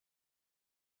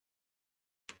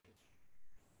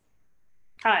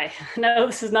Hi, no,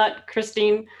 this is not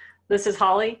Christine. This is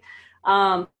Holly,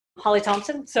 Holly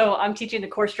Thompson. So I'm teaching the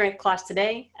core strength class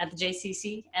today at the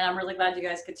JCC, and I'm really glad you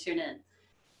guys could tune in.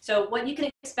 So what you can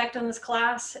expect on this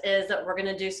class is that we're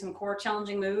gonna do some core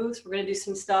challenging moves. We're gonna do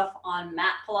some stuff on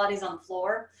mat Pilates on the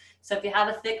floor. So if you have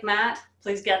a thick mat,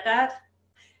 please get that.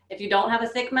 If you don't have a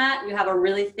thick mat, you have a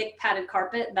really thick padded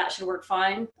carpet, that should work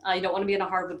fine. You don't wanna be on a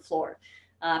hardwood floor.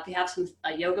 If you have some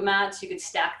yoga mats, you could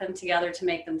stack them together to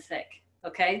make them thick,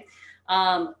 okay?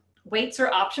 Weights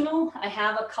are optional. I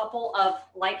have a couple of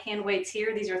light hand weights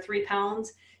here. These are 3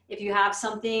 pounds. If you have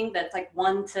something that's like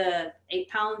 1 to 8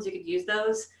 pounds, you could use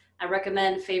those. I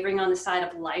recommend favoring on the side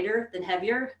of lighter than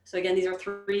heavier. So again, these are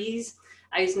 3s.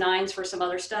 I use 9s for some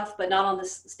other stuff, but not on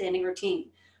this standing routine.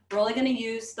 We're only gonna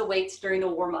use the weights during the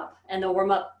warm-up, and the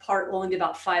warm-up part will only be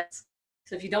about 5.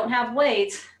 So if you don't have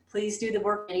weights, please do the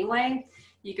work anyway.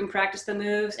 You can practice the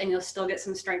moves and you'll still get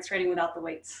some strength training without the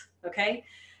weights, okay?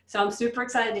 So I'm super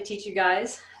excited to teach you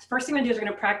guys. First thing I'm gonna do is we're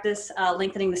gonna practice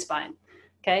lengthening the spine,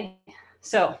 okay?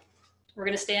 So we're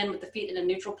gonna stand with the feet in a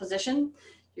neutral position.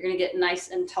 You're gonna get nice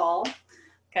and tall,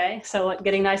 okay? So what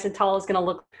getting nice and tall is gonna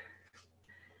look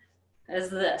as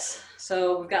this.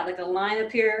 So we've got like a line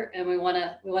up here and we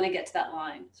wanna get to that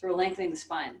line. So we're lengthening the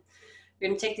spine. You're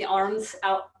gonna take the arms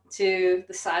out to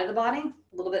the side of the body,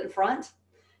 a little bit in front.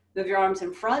 Move your arms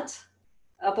in front,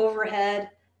 up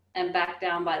overhead, and back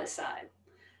down by the side.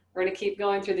 We're gonna keep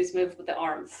going through these moves with the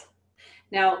arms.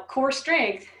 Now, core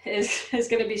strength is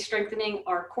gonna be strengthening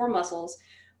our core muscles,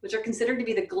 which are considered to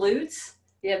be the glutes,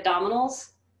 the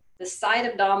abdominals, the side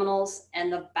abdominals,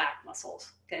 and the back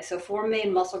muscles. Okay, so 4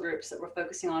 main muscle groups that we're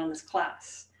focusing on in this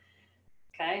class.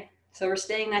 Okay, so we're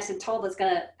staying nice and tall. That's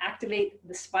gonna activate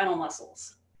the spinal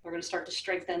muscles. We're gonna start to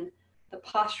strengthen the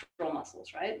postural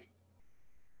muscles, right?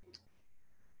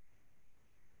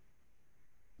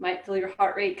 Might feel your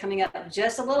heart rate coming up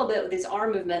just a little bit with these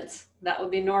arm movements. That would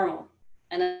be normal,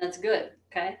 and that's good,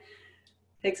 okay?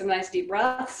 Take some nice deep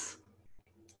breaths.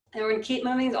 And we're gonna keep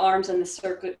moving the arms in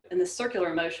the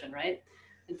circular motion, right?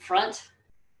 In front,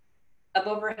 up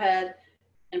overhead,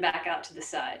 and back out to the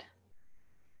side.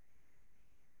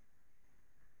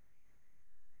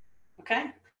 Okay,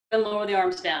 and lower the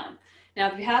arms down. Now,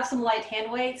 if you have some light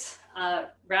hand weights,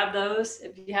 grab those.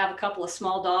 If you have a couple of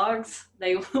small dogs,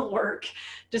 they will work.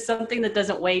 Just something that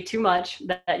doesn't weigh too much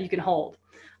that you can hold.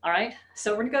 All right,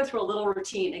 so we're gonna go through a little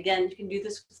routine. Again, you can do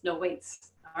this with no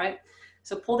weights. All right,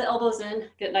 so pull the elbows in,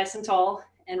 get nice and tall,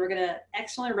 and we're gonna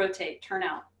externally rotate, turn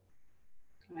out.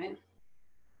 All right.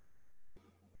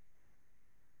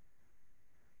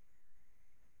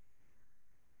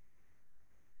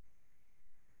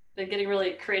 Been getting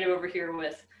really creative over here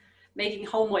with making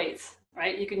home weights,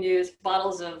 right? You can use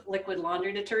bottles of liquid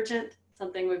laundry detergent,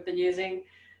 something we've been using.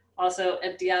 Also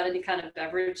empty out any kind of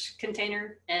beverage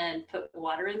container and put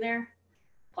water in there.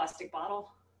 Plastic bottle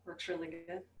works really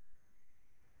good.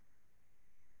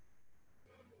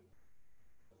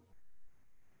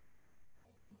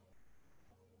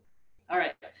 All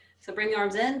right, so bring the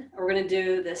arms in. We're gonna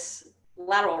do this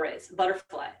lateral raise,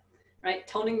 butterfly, right?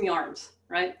 Toning the arms,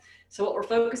 right? So what we're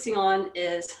focusing on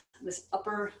is this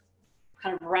upper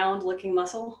kind of round looking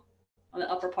muscle on the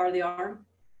upper part of the arm.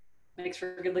 Makes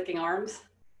for good looking arms.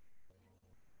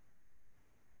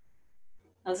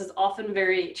 Now, this is often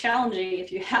very challenging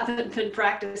if you haven't been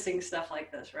practicing stuff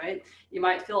like this, right? You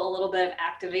might feel a little bit of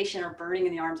activation or burning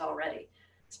in the arms already,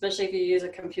 especially if you use a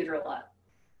computer a lot.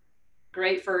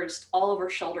 Great for just all over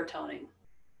shoulder toning.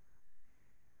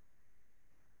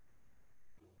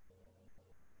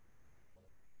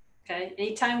 Okay,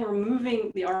 anytime we're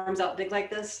moving the arms out big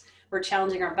like this, we're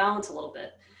challenging our balance a little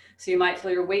bit. So you might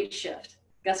feel your weight shift.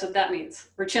 Guess what that means?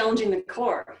 We're challenging the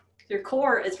core. Your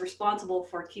core is responsible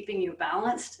for keeping you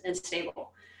balanced and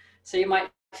stable. So you might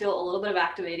feel a little bit of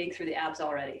activating through the abs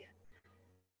already.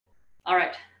 All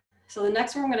right, so the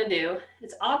next one we're gonna do,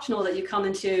 it's optional that you come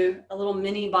into a little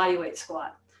mini bodyweight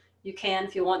squat. You can,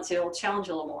 if you want to, it'll challenge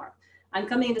you a little more. I'm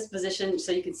coming in this position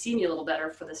so you can see me a little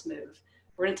better for this move.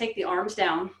 We're gonna take the arms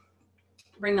down,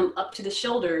 bring them up to the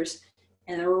shoulders,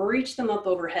 and then reach them up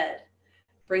overhead.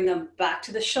 Bring them back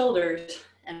to the shoulders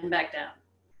and back down.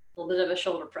 A little bit of a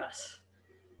shoulder press.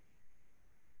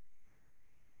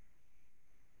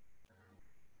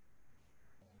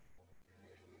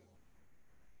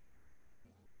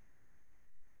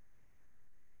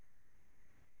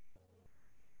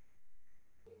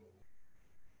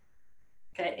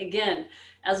 Okay, again,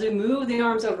 as we move the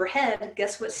arms overhead,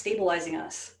 guess what's stabilizing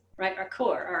us, right? Our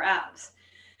core, our abs.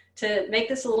 To make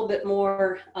this a little bit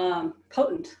more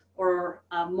potent or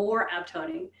more ab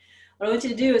toning, what I want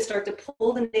you to do is start to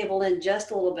pull the navel in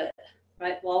just a little bit,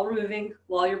 right? While we're moving,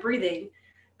 while you're breathing,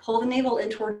 pull the navel in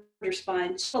toward your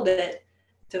spine just a little bit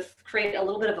to create a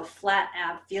little bit of a flat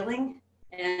ab feeling,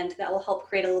 and that will help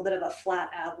create a little bit of a flat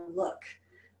ab look.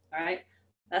 All right,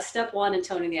 that's step one in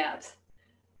toning the abs.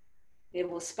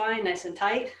 Navel to spine, nice and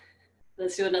tight.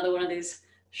 Let's do another one of these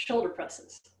shoulder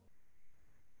presses.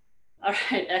 All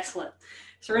right, excellent.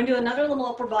 So we're gonna do another little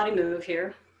upper body move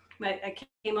here. I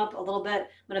came up a little bit, I'm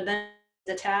gonna bend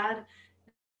a tad,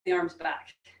 the arms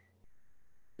back.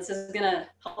 This is gonna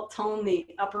help tone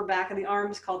the upper back of the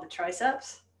arms called the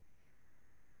triceps.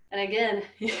 And again,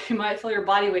 you might feel your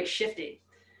body weight shifting.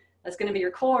 That's gonna be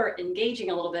your core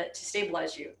engaging a little bit to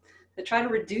stabilize you. So try to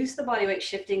reduce the body weight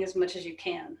shifting as much as you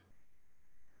can.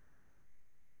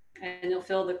 And you'll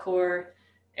feel the core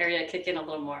area kick in a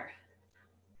little more.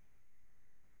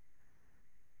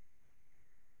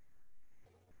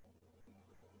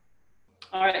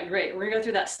 All right, great. We're gonna go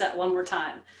through that step one more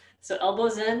time. So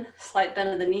elbows in, slight bend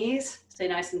of the knees, stay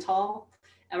nice and tall,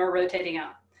 and we're rotating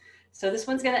out. So this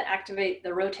one's gonna activate the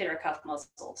rotator cuff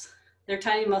muscles. They're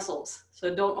tiny muscles,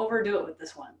 so don't overdo it with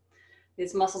this one.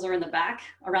 These muscles are in the back,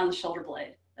 around the shoulder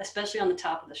blade, especially on the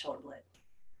top of the shoulder blade.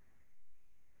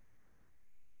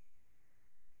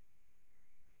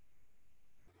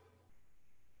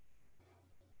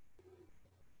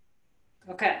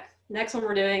 Okay, next one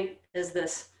we're doing is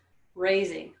this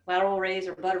raising, lateral raise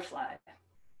or butterfly.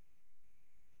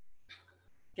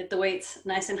 Get the weights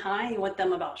nice and high. You want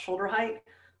them about shoulder height,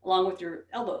 along with your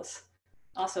elbows,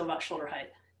 also about shoulder height.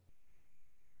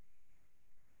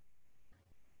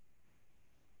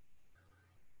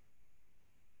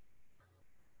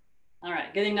 All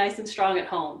right, getting nice and strong at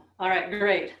home. All right,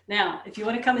 great. Now, if you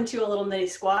want to come into a little mini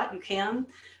squat, you can.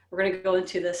 We're going to go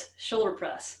into this shoulder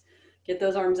press. Get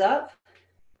those arms up,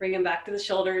 bring them back to the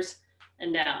shoulders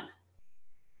and down.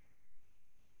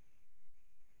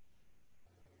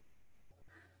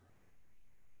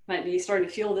 Might be starting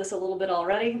to feel this a little bit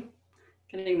already.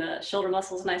 Getting the shoulder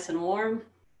muscles nice and warm.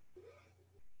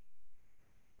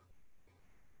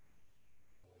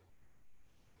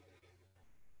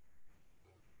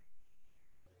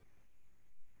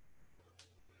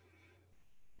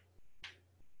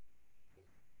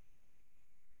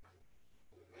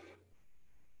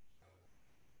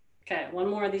 Okay, one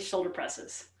more of these shoulder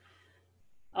presses.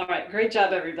 All right, great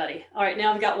job, everybody. All right,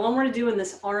 now I've got one more to do in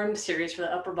this arm series for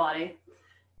the upper body,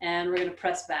 and we're gonna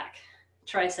press back.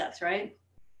 Triceps, right?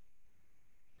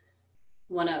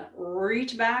 Wanna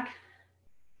reach back,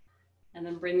 and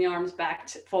then bring the arms back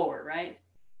forward, right?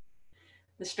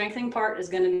 The strengthening part is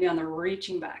gonna be on the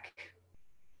reaching back,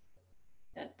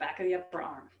 that back of the upper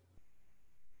arm.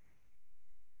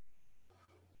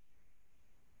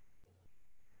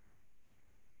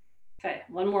 Okay,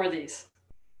 one more of these.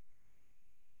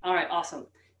 All right, awesome.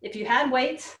 If you had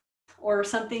weights or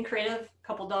something creative, a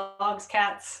couple dogs,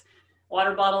 cats,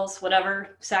 water bottles,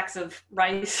 whatever, sacks of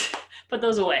rice, put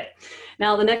those away.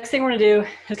 Now, the next thing we're gonna do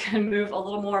is gonna move a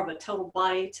little more of a total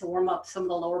body to warm up some of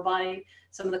the lower body,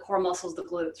 some of the core muscles, the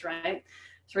glutes, right?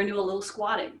 So we're gonna do a little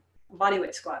squatting, a body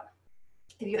weight squat.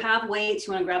 If you have weights,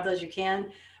 you wanna grab those, you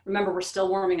can. Remember, we're still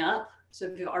warming up. So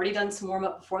if you've already done some warm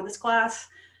up before this class,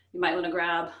 you might wanna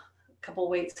grab a couple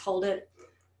weights, hold it,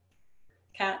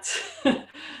 cats,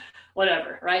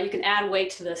 whatever, right? You can add weight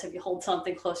to this if you hold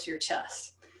something close to your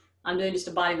chest. I'm doing just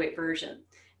a body weight version.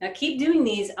 Now keep doing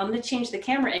these. I'm gonna change the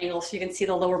camera angle so you can see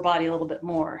the lower body a little bit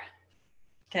more,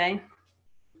 okay?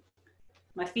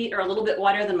 My feet are a little bit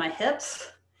wider than my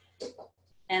hips,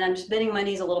 and I'm just bending my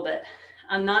knees a little bit.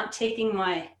 I'm not taking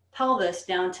my pelvis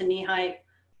down to knee height,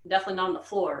 definitely not on the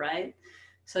floor, right?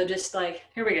 So just like,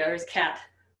 here we go, there's a cat.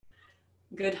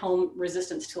 Good home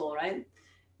resistance tool, right?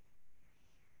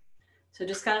 So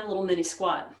just kind of a little mini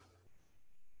squat.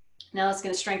 Now it's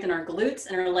going to strengthen our glutes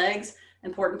and our legs.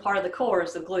 Important part of the core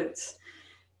is the glutes.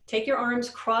 Take your arms,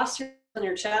 cross on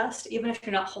your chest, even if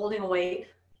you're not holding a weight.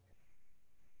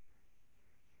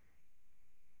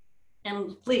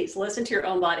 And please listen to your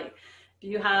own body. If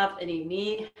you have any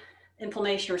knee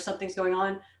inflammation or something's going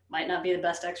on, might not be the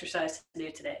best exercise to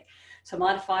do today. So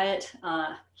modify it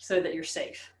so that you're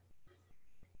safe.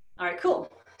 All right,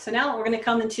 cool. So now we're going to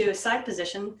come into a side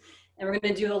position, and we're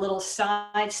going to do a little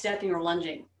side stepping or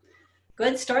lunging. Go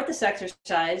ahead and start this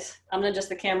exercise. I'm going to adjust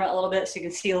the camera a little bit so you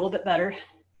can see a little bit better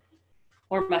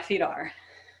where my feet are.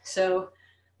 So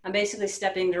I'm basically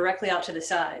stepping directly out to the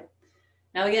side.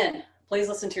 Now again, please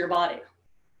listen to your body.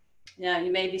 Yeah,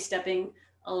 you may be stepping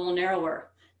a little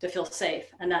narrower to feel safe,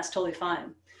 and that's totally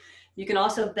fine. You can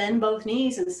also bend both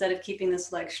knees instead of keeping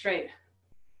this leg straight.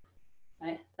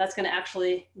 Right? That's going to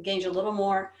actually engage a little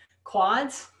more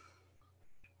quads.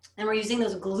 And we're using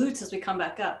those glutes as we come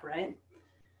back up, right?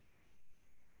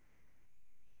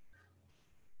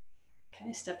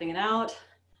 Okay, stepping it out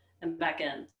and back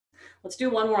in. Let's do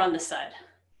one more on this side.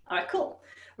 All right, cool.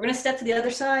 We're gonna step to the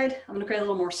other side. I'm gonna create a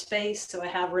little more space so I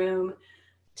have room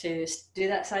to do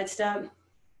that side step.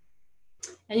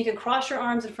 And you can cross your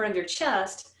arms in front of your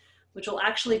chest, which will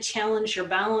actually challenge your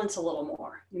balance a little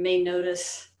more. You may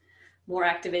notice more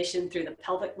activation through the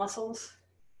pelvic muscles.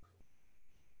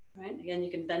 Right, again,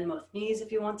 you can bend both knees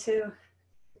if you want to.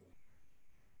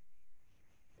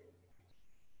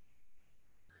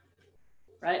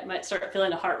 Right, might start feeling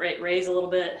the heart rate raise a little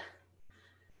bit.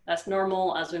 That's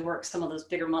normal as we work some of those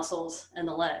bigger muscles in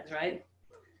the legs, right?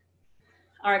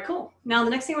 All right, cool. Now the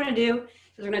next thing we're gonna do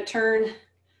is we're gonna turn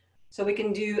so we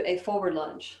can do a forward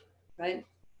lunge, right?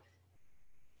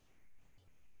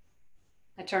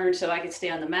 I turned so I could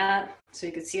stay on the mat so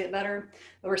you could see it better.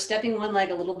 But we're stepping one leg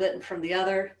a little bit from the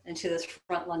other into this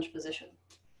front lunge position.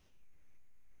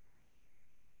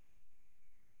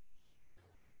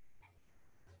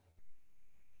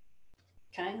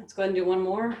 Okay, let's go ahead and do one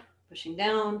more, pushing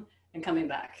down and coming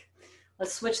back.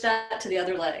 Let's switch that to the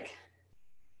other leg.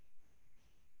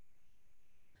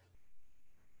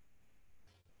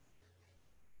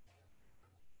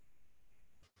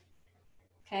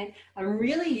 Okay, I'm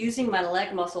really using my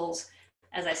leg muscles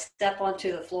as I step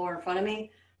onto the floor in front of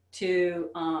me to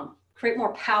create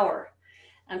more power.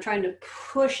 I'm trying to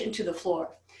push into the floor.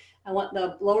 I want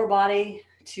the lower body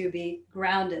to be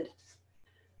grounded,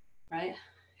 right?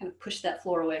 Kind of push that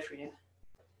floor away from you.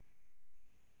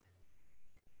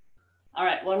 All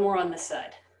right, one more on this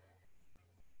side.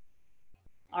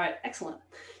 All right, excellent.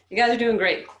 You guys are doing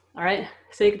great. All right,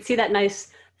 so you can see that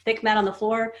nice thick mat on the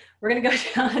floor. We're gonna go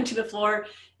down to the floor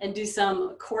and do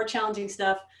some core challenging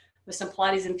stuff with some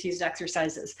Pilates infused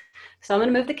exercises. So I'm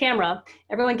gonna move the camera.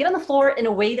 Everyone get on the floor in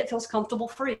a way that feels comfortable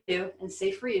for you and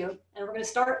safe for you. And we're gonna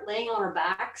start laying on our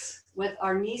backs with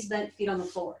our knees bent, feet on the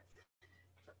floor.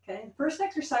 Okay, first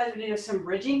exercise, we're gonna do some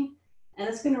bridging, and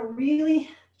it's gonna really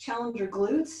challenge your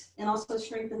glutes and also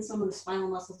strengthen some of the spinal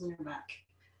muscles in your back.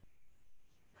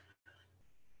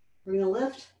 We're gonna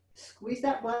lift, squeeze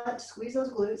that butt, squeeze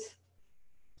those glutes,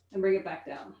 and bring it back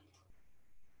down.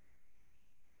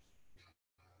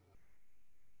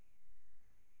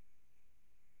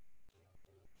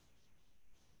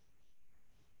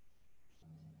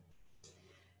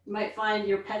 You might find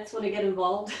your pets want to get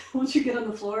involved once you get on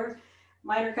the floor.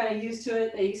 Mine are kind of used to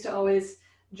it. They used to always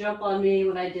jump on me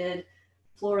when I did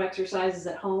floor exercises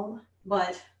at home,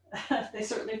 but they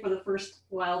certainly, for the first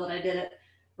while that I did it,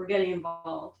 were getting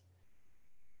involved.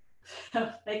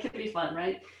 They can be fun,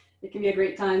 right? It can be a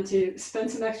great time to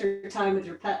spend some extra time with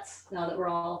your pets now that we're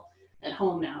all at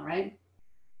home now, right?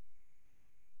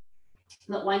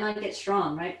 But why not get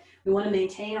strong, right? We want to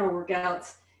maintain our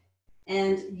workouts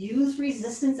and use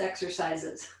resistance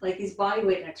exercises like these body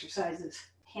weight exercises,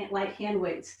 light hand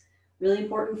weights, really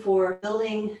important for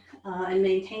building and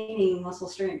maintaining muscle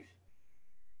strength.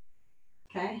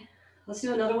 Okay, let's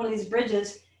do another one of these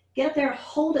bridges. Get up there,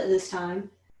 hold it this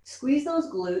time, squeeze those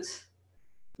glutes,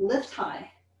 lift high,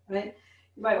 right?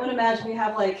 You might want to imagine you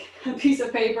have like a piece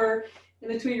of paper in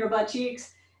between your butt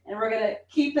cheeks, and we're gonna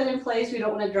keep it in place. We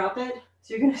don't want to drop it.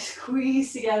 So you're gonna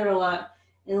squeeze together a lot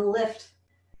and lift.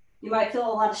 You might feel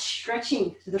a lot of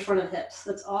stretching to the front of the hips.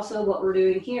 That's also what we're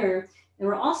doing here. And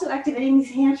we're also activating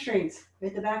these hamstrings right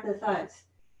at the back of the thighs.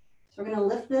 So we're gonna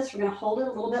lift this, we're gonna hold it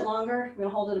a little bit longer. We're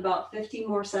gonna hold it about 15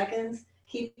 more seconds.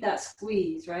 Keep that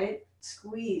squeeze, right?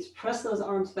 Squeeze, press those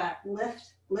arms back,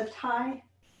 lift, lift high.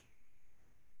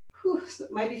 Whew, so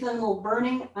it might be feeling a little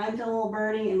burning. I'm feeling a little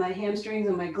burning in my hamstrings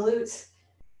and my glutes.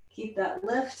 Keep that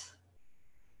lift.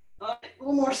 A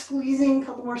little more squeezing, a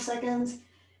couple more seconds.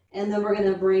 And then we're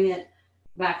gonna bring it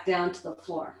back down to the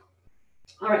floor.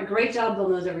 All right, great job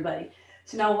on those, everybody.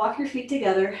 So now walk your feet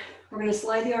together. We're gonna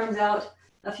slide the arms out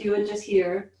a few inches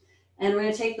here, and we're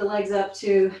gonna take the legs up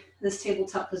to this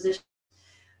tabletop position.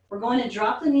 We're going to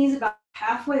drop the knees about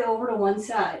halfway over to one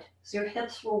side. So your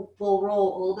hips will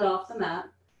roll a little bit off the mat,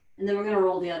 and then we're gonna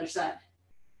roll the other side.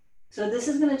 So this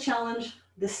is gonna challenge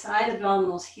the side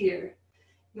abdominals here.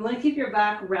 You wanna keep your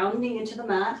back rounding into the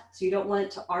mat, so you don't want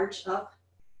it to arch up.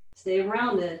 Stay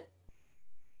rounded,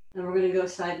 and we're gonna go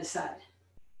side to side.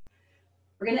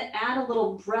 We're gonna add a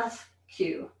little breath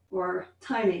cue or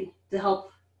timing to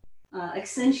help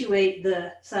accentuate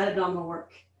the side abdominal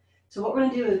work. So what we're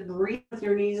gonna do is breathe with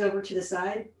your knees over to the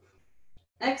side.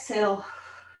 Exhale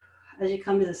as you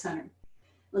come to the center.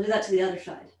 We'll do that to the other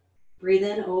side. Breathe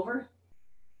in over.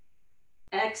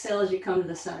 Exhale as you come to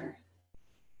the center.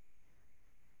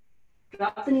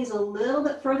 Drop the knees a little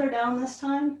bit further down this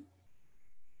time.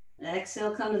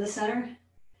 Exhale, come to the center,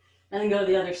 and then go to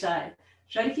the other side.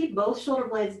 Try to keep both shoulder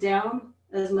blades down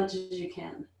as much as you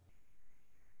can.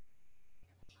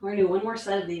 We're gonna do one more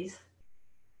set of these.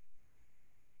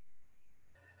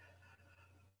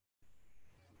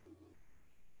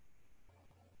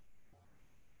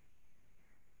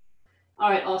 All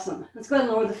right, awesome. Let's go ahead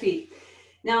and lower the feet.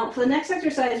 Now, for the next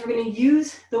exercise, we're going to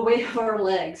use the weight of our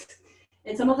legs.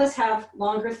 And some of us have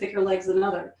longer, thicker legs than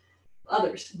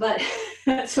others, but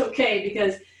that's okay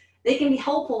because they can be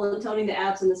helpful in toning the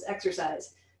abs in this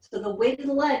exercise. So the weight of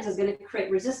the legs is going to create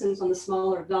resistance on the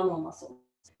smaller abdominal muscles.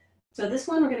 So this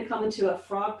one, we're going to come into a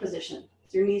frog position.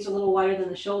 So your knees are a little wider than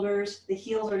the shoulders. The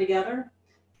heels are together.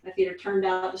 My feet are turned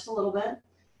out just a little bit.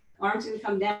 Arms going to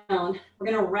come down. We're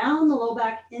going to round the low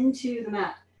back into the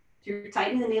mat. So you're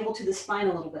tightening the navel to the spine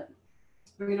a little bit.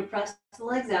 We're going to press the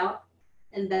legs out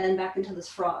and bend back into this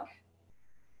frog.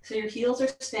 So your heels are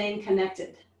staying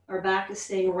connected. Our back is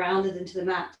staying rounded into the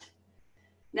mat.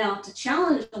 Now, to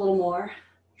challenge a little more,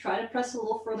 try to press a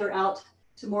little further out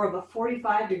to more of a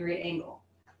 45-degree angle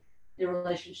in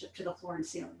relationship to the floor and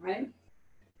ceiling, right?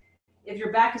 If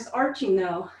your back is arching,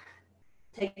 though,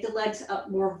 take the legs up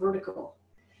more vertical.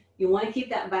 You want to keep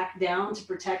that back down to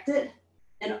protect it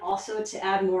and also to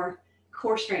add more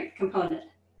core strength component.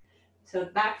 So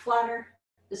back flatter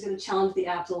is going to challenge the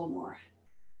abs a little more.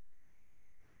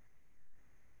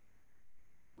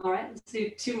 All right, let's do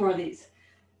 2 more of these.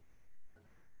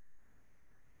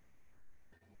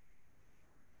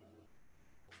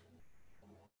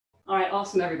 All right,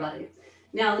 awesome, everybody.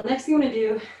 Now, the next thing I'm going to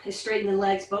do is straighten the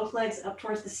legs, both legs up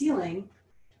towards the ceiling,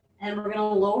 and we're going to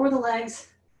lower the legs,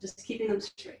 just keeping them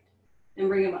straight, and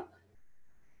bring them up.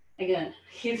 Again,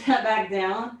 keep that back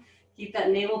down, keep that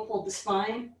navel pulled to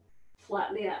spine,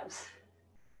 flatten the abs.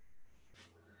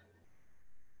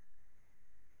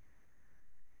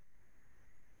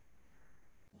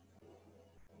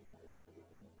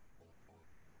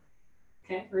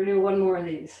 Okay, we're gonna do 1 more of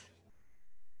these.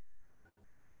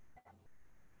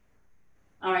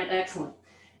 All right, excellent.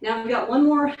 Now we've got 1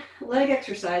 more leg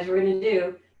exercise we're gonna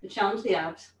do to challenge the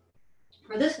abs.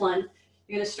 For this one,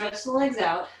 you're gonna stretch the legs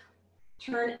out,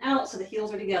 turn out so the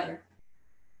heels are together.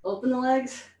 Open the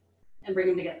legs and bring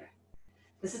them together.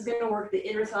 This is gonna work the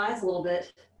inner thighs a little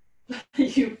bit.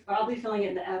 You're probably feeling it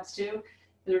in the abs too,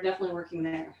 but they're definitely working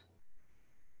there.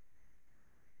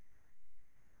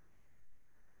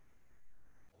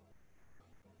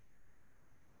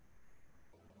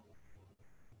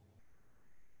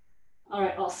 All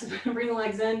right, awesome. Bring the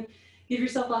legs in, give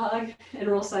yourself a hug, and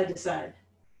roll side to side.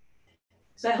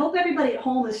 So I hope everybody at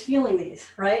home is feeling these,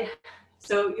 right?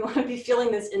 So you want to be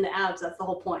feeling this in the abs, that's the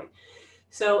whole point.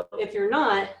 So if you're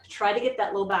not, try to get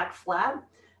that low back flat.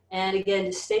 And again,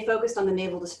 just stay focused on the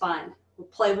navel to spine. We'll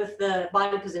play with the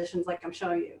body positions like I'm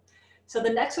showing you. So the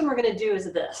next one we're going to do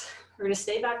is this. We're going to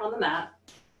stay back on the mat.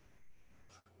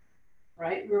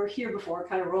 Right? We were here before,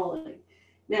 kind of rolling.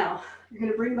 Now, you're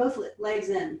going to bring both legs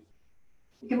in.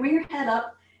 You can bring your head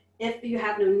up if you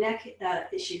have no neck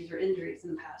issues or injuries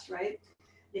in the past, right?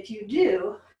 If you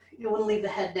do, you'll want to leave the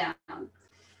head down.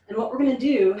 And what we're going to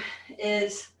do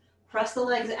is press the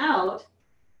legs out,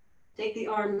 take the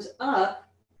arms up,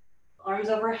 arms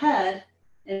overhead,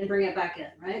 and bring it back in,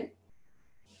 right?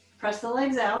 Press the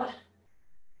legs out,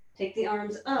 take the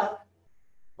arms up,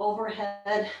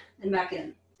 overhead, and back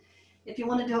in. If you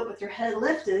want to do it with your head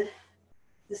lifted,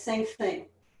 the same thing.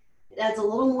 It adds a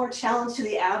little more challenge to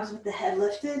the abs with the head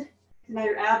lifted. Now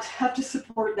your abs have to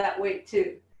support that weight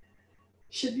too.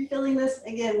 Should be feeling this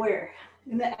again where?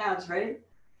 In the abs, right?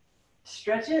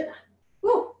 Stretch it,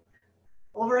 woo,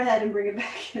 overhead and bring it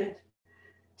back in.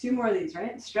 2 more of these,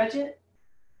 right? Stretch it,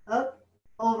 up,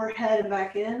 overhead and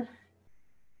back in.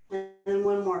 And then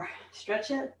 1 more.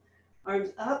 Stretch it, arms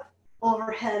up,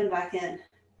 overhead and back in.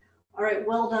 All right,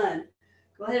 well done.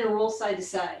 Go ahead and roll side to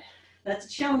side. That's a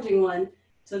challenging one,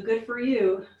 so good for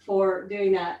you for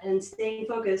doing that and staying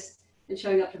focused and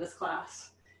showing up to this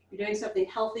class. You're doing something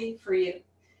healthy for you.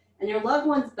 And your loved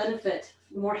ones benefit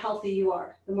the more healthy you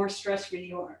are, the more stress-free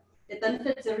you are. It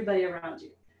benefits everybody around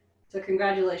you. So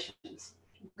congratulations.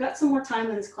 We've got some more time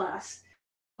in this class.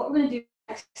 What we're going to do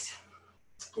next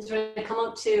is we're going to come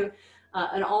up to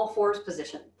an all-fours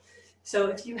position. So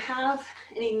if you have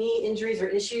any knee injuries or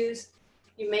issues,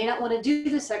 you may not want to do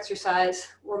this exercise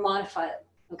or modify it,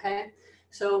 okay?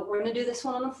 So we're going to do this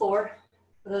one on the floor,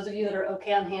 for those of you that are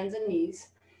okay on hands and knees.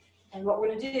 And what we're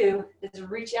going to do is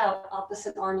reach out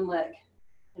opposite arm and leg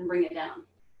and bring it down.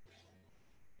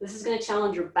 This is going to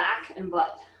challenge your back and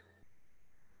butt.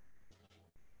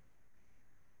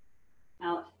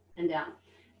 Out and down.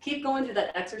 Keep going through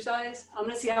that exercise. I'm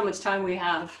going to see how much time we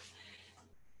have.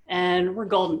 And we're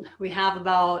golden. We have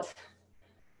about,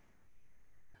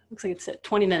 looks like it's at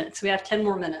 20 minutes. We have 10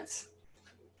 more minutes.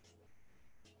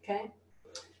 Okay.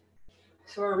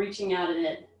 So we're reaching out and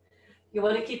in. You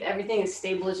want to keep everything as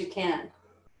stable as you can.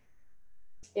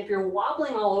 If you're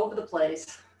wobbling all over the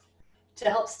place, to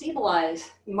help stabilize,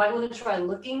 you might want to try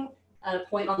looking at a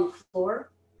point on the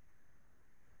floor.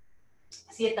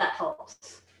 See if that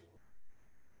helps.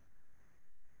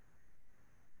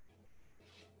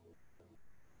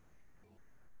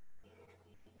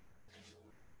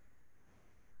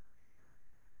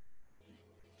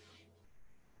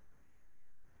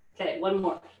 Okay, one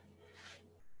more.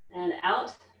 And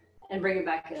out, and bring it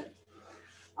back in.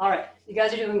 All right, you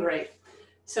guys are doing great.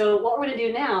 So what we're gonna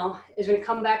do now is we're gonna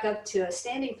come back up to a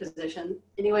standing position,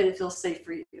 any way that feels safe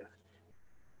for you.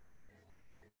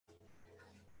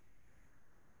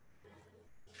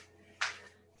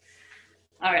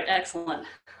 All right, excellent.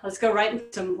 Let's go right into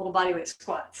some little bodyweight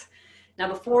squats. Now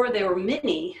before they were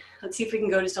mini, let's see if we can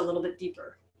go just a little bit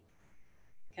deeper.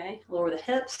 Okay, lower the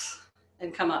hips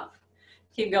and come up.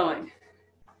 Keep going.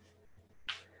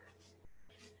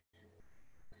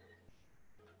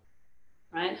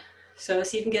 Right? So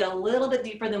see if you can get a little bit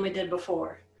deeper than we did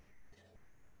before.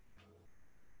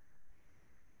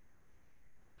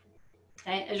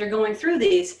 Okay, as you're going through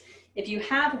these, if you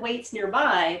have weights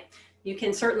nearby, you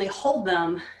can certainly hold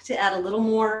them to add a little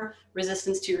more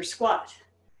resistance to your squat.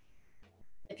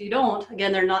 If you don't,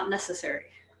 again, they're not necessary.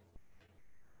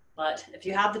 But if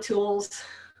you have the tools,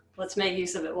 let's make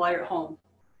use of it while you're at home.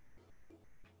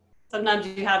 Sometimes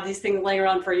you have these things laying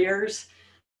around for years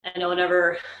and no one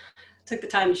ever took the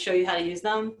time to show you how to use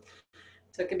them.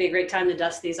 So it could be a great time to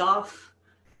dust these off.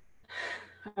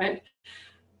 All right.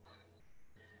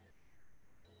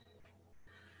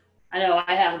 I know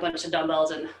I have a bunch of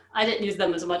dumbbells and I didn't use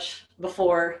them as much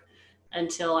before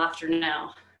until after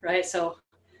now, right? So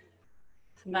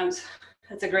sometimes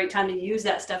it's a great time to use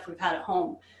that stuff we've had at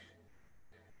home.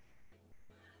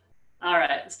 All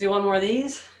right, let's do one more of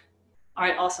these. All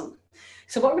right, awesome.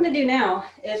 So what we're gonna do now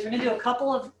is we're gonna do a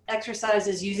couple of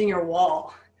exercises using your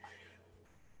wall.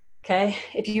 Okay,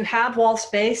 if you have wall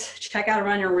space, check out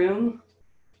around your room.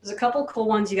 There's a couple cool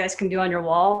ones you guys can do on your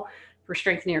wall for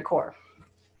strengthening your core.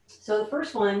 So the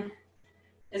first one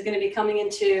is going to be coming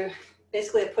into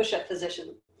basically a push-up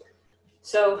position.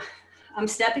 So I'm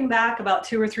stepping back about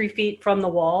 2 or 3 feet from the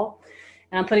wall,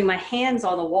 and I'm putting my hands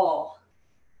on the wall,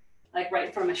 like right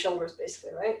in front of my shoulders,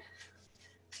 basically, right?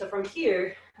 So from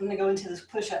here, I'm going to go into this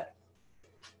push-up.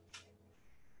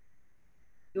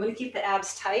 You want to keep the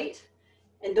abs tight,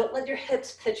 and don't let your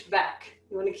hips pitch back.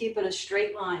 You want to keep it a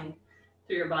straight line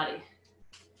through your body.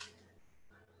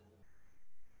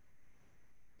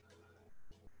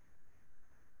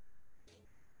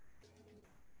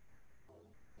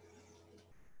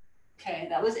 Okay,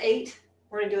 that was 8.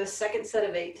 We're gonna do a second set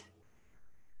of 8.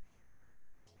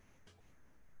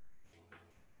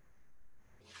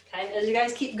 Okay, as you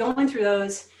guys keep going through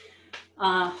those,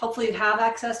 hopefully you have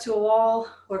access to a wall,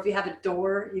 or if you have a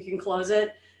door, you can close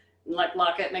it and like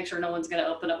lock it, make sure no one's gonna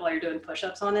open it while you're doing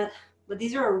push-ups on it. But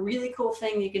these are a really cool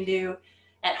thing you can do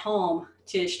at home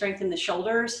to strengthen the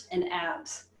shoulders and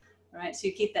abs. All right, so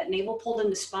you keep that navel pulled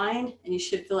into spine and you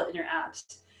should feel it in your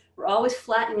abs. We're always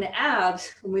flattening the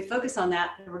abs when we focus on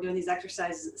that, and we're doing these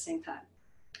exercises at the same time.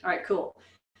 All right, cool.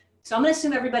 So I'm gonna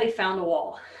assume everybody found a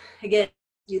wall. Again,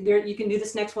 you can do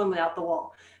this next one without the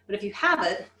wall. But if you have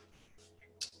it,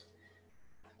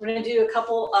 we're gonna do a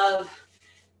couple of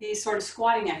these sort of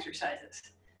squatting exercises.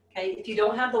 Okay, if you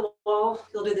don't have the wall,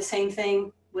 you'll do the same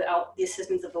thing without the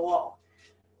assistance of the wall.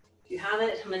 If you have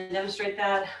it, I'm gonna demonstrate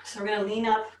that. So we're gonna lean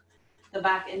up the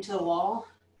back into the wall,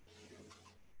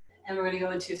 and we're going to go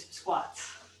into some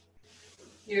squats.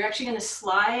 You're actually going to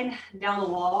slide down the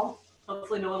wall.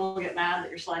 Hopefully no one will get mad that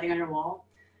you're sliding on your wall.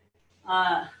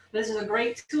 This is a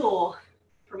great tool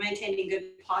for maintaining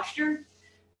good posture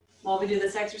while we do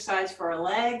this exercise for our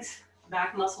legs,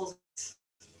 back muscles.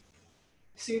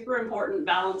 Super important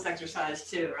balance exercise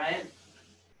too, right?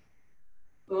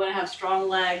 We want to have strong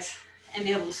legs and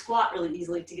be able to squat really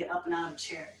easily to get up and out of a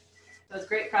chair. So it's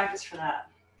great practice for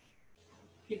that.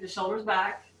 Keep the shoulders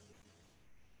back.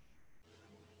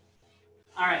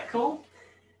 All right, cool.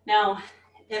 Now,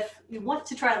 if you want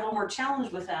to try a little more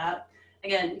challenge with that,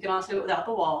 again, you can also do it without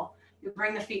the wall. You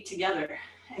bring the feet together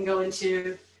and go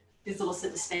into these little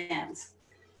sit to stands.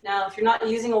 Now, if you're not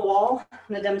using a wall, I'm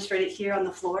going to demonstrate it here on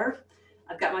the floor.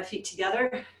 I've got my feet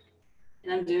together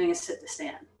and I'm doing a sit to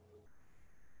stand.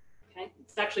 Okay,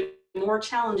 it's actually more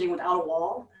challenging without a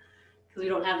wall because we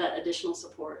don't have that additional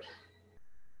support.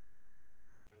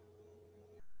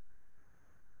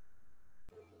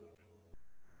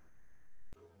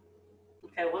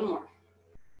 Okay, one more.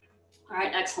 All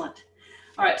right, excellent.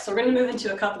 All right, so we're gonna move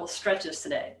into a couple of stretches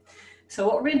today. So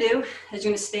what we're gonna do is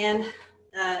you're gonna stand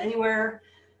anywhere.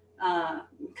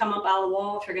 Come up out of the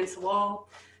wall if you're against the wall.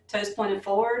 Toes pointed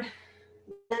forward.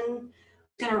 Then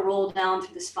you're going to roll down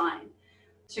through the spine.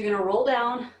 So you're going to roll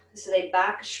down. This is a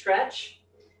back stretch,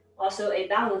 also a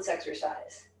balance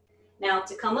exercise. Now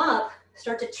to come up,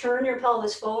 start to turn your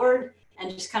pelvis forward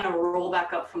and just kind of roll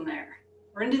back up from there.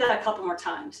 We're going to do that a couple more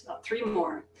times, about 3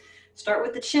 more. Start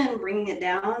with the chin, bringing it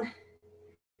down.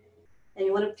 And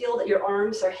you want to feel that your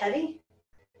arms are heavy.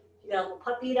 You got a little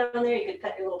puppy down there, you could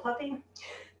pet your little puppy.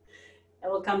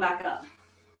 And we'll come back up.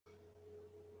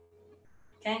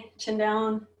 Okay, chin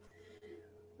down,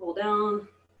 roll down.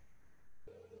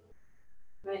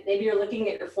 Right, maybe you're looking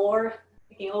at your floor,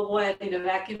 thinking, oh boy, I need to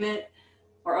vacuum it.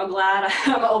 Or I'm glad,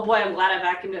 oh boy, I'm glad I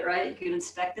vacuumed it, right? You can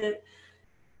inspect it,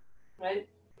 right?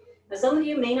 Now some of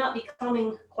you may not be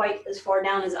coming quite as far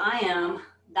down as I am.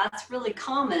 That's really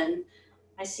common.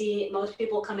 I see most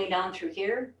people coming down through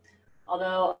here,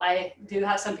 although I do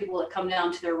have some people that come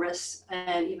down to their wrists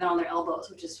and even on their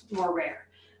elbows, which is more rare,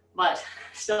 but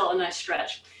still a nice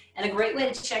stretch. And a great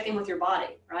way to check in with your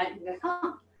body, right? You go,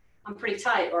 huh, I'm pretty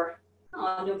tight, or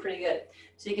oh, I'm doing pretty good.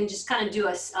 So you can just kind of do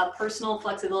a personal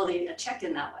flexibility, a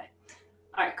check-in that way.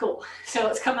 All right, cool. So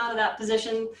let's come out of that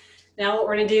position. Now what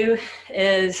we're gonna do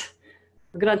is,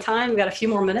 we're good on time, we've got a few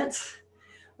more minutes.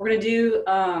 We're gonna do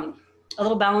a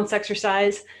little balance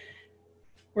exercise.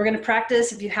 We're gonna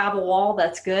practice, if you have a wall,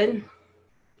 that's good.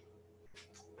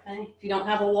 Okay, if you don't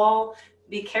have a wall,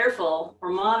 be careful or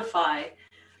modify,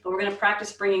 but we're gonna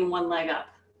practice bringing one leg up,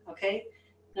 okay?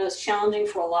 I know it's challenging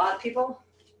for a lot of people.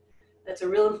 That's a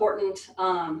real important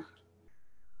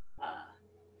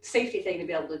safety thing to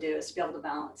be able to do, is to be able to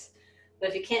balance. But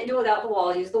if you can't do it without the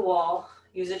wall,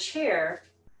 use a chair.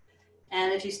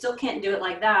 And if you still can't do it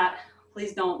like that,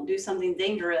 please don't do something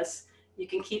dangerous. You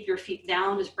can keep your feet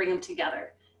down, just bring them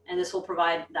together. And this will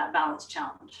provide that balance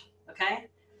challenge, okay?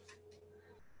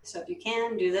 So if you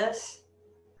can, do this,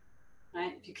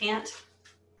 right? If you can't,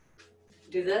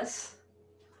 do this.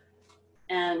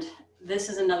 And this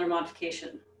is another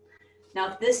modification.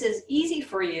 Now, if this is easy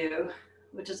for you,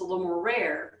 which is a little more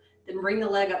rare, then bring the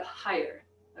leg up higher,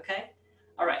 okay?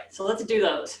 All right, so let's do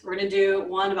those. We're gonna do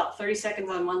one about 30 seconds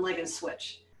on one leg and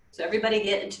switch. So everybody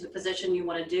get into the position you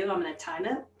wanna do. I'm gonna time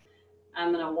it.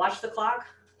 I'm gonna watch the clock.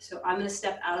 So I'm gonna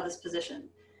step out of this position.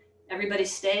 Everybody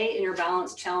stay in your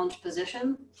balance challenge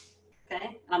position, okay?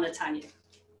 And I'm gonna time you.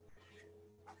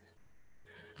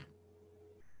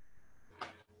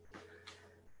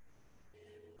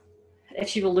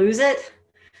 If you lose it,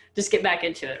 just get back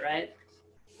into it, right?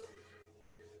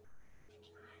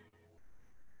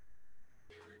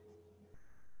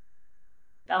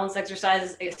 Balance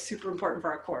exercise is super important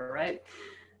for our core, right?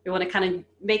 We want to kind of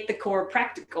make the core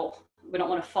practical. We don't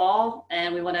want to fall,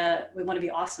 and we want to be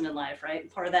awesome in life,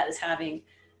 right? Part of that is having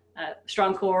a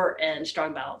strong core and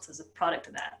strong balance as a product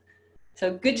of that.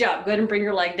 So good job. Go ahead and bring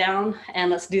your leg down,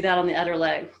 and let's do that on the other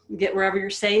leg. Get wherever you're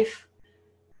safe.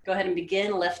 Go ahead and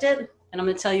begin, lift it, and I'm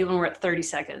going to tell you when we're at 30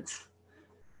 seconds.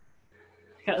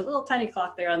 Got a little tiny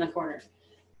clock there on the corner.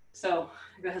 So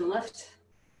go ahead and lift.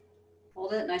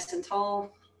 Hold it nice and tall.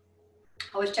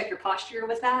 Always check your posture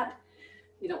with that.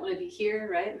 You don't want to be here,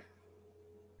 right?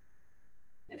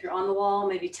 If you're on the wall,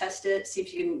 maybe test it. See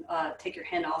if you can take your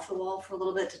hand off the wall for a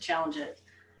little bit to challenge it.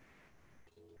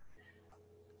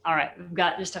 All right, we've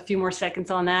got just a few more seconds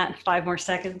on that. 5 more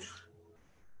seconds.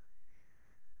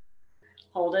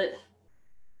 Hold it.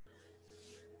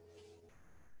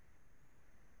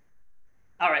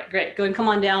 All right, great. Go ahead and come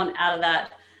on down out of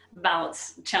that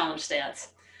balance challenge stance.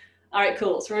 All right,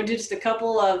 cool. So we're gonna do just a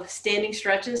couple of standing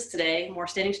stretches today, more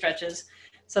standing stretches.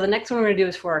 So the next one we're gonna do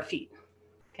is for our feet,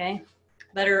 okay?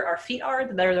 The better our feet are,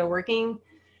 the better they're working,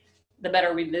 the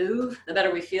better we move, the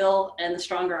better we feel, and the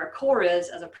stronger our core is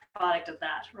as a product of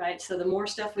that, right? So the more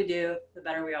stuff we do, the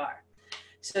better we are.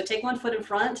 So take one foot in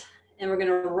front, and we're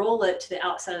gonna roll it to the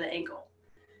outside of the ankle.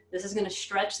 This is gonna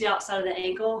stretch the outside of the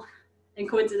ankle, and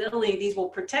coincidentally, these will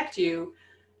protect you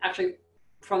actually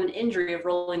from an injury of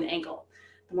rolling the ankle.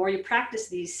 The more you practice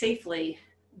these safely,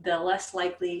 the less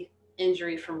likely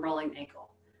injury from rolling the ankle,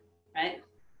 right?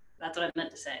 That's what I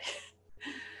meant to say.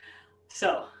 So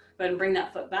go ahead and bring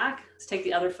that foot back. Let's take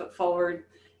the other foot forward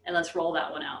and let's roll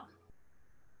that one out.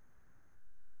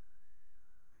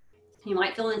 You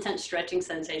might feel intense stretching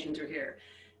sensation through here.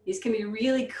 These can be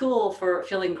really cool for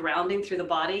feeling grounding through the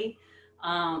body,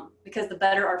 because the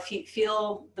better our feet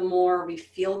feel, the more we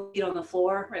feel feet on the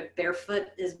floor, right? Barefoot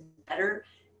is better.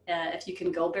 If you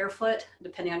can go barefoot,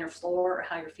 depending on your floor or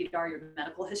how your feet are, your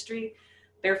medical history.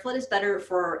 Barefoot is better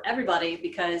for everybody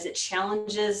because it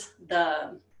challenges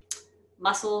the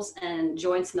muscles and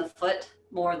joints in the foot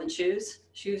more than shoes.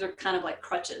 Shoes are kind of like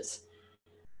crutches.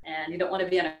 And you don't want to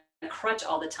be on a crutch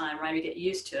all the time, right? You get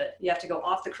used to it. You have to go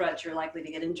off the crutch, you're likely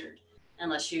to get injured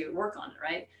unless you work on it,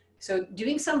 right? So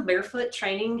doing some barefoot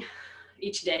training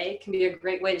each day can be a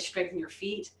great way to strengthen your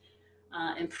feet,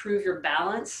 improve your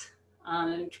balance,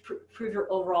 and improve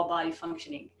your overall body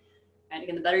functioning. And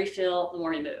again, the better you feel, the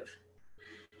more you move.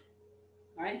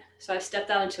 All right, so I stepped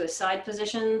out into a side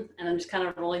position and I'm just kind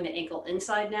of rolling the ankle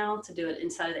inside now to do it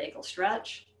inside of the ankle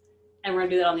stretch. And we're gonna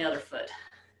do that on the other foot.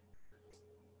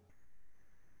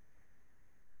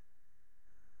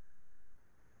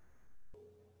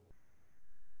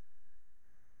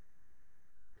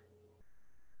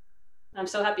 I'm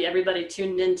so happy everybody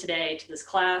tuned in today to this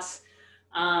class.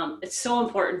 It's so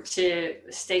important to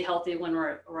stay healthy when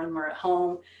we're at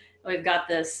home. We've got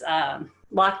this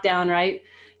lockdown, right?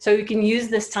 So you can use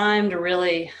this time to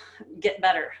really get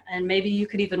better. And maybe you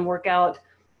could even work out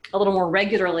a little more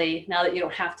regularly now that you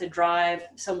don't have to drive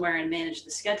somewhere and manage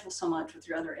the schedule so much with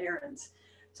your other errands.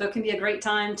 So it can be a great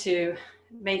time to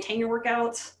maintain your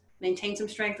workouts, maintain some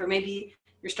strength, or maybe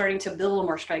you're starting to build a little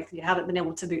more strength. You haven't been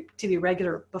able to be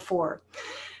regular before.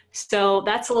 So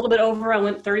that's a little bit over. I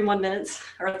went 31 minutes,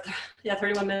 or yeah,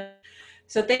 31 minutes.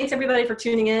 So thanks everybody for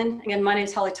tuning in. Again, my name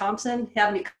is Holly Thompson. If you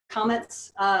have any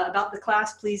comments about the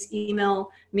class, please email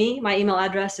me. My email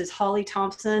address is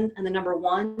hollythompson and the number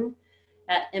 1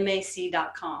 at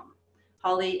mac.com.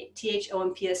 Holly,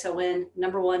 THOMPSON,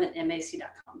 number 1 at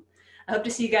mac.com. I hope to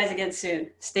see you guys again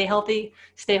soon. Stay healthy,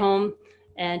 stay home,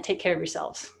 and take care of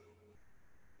yourselves.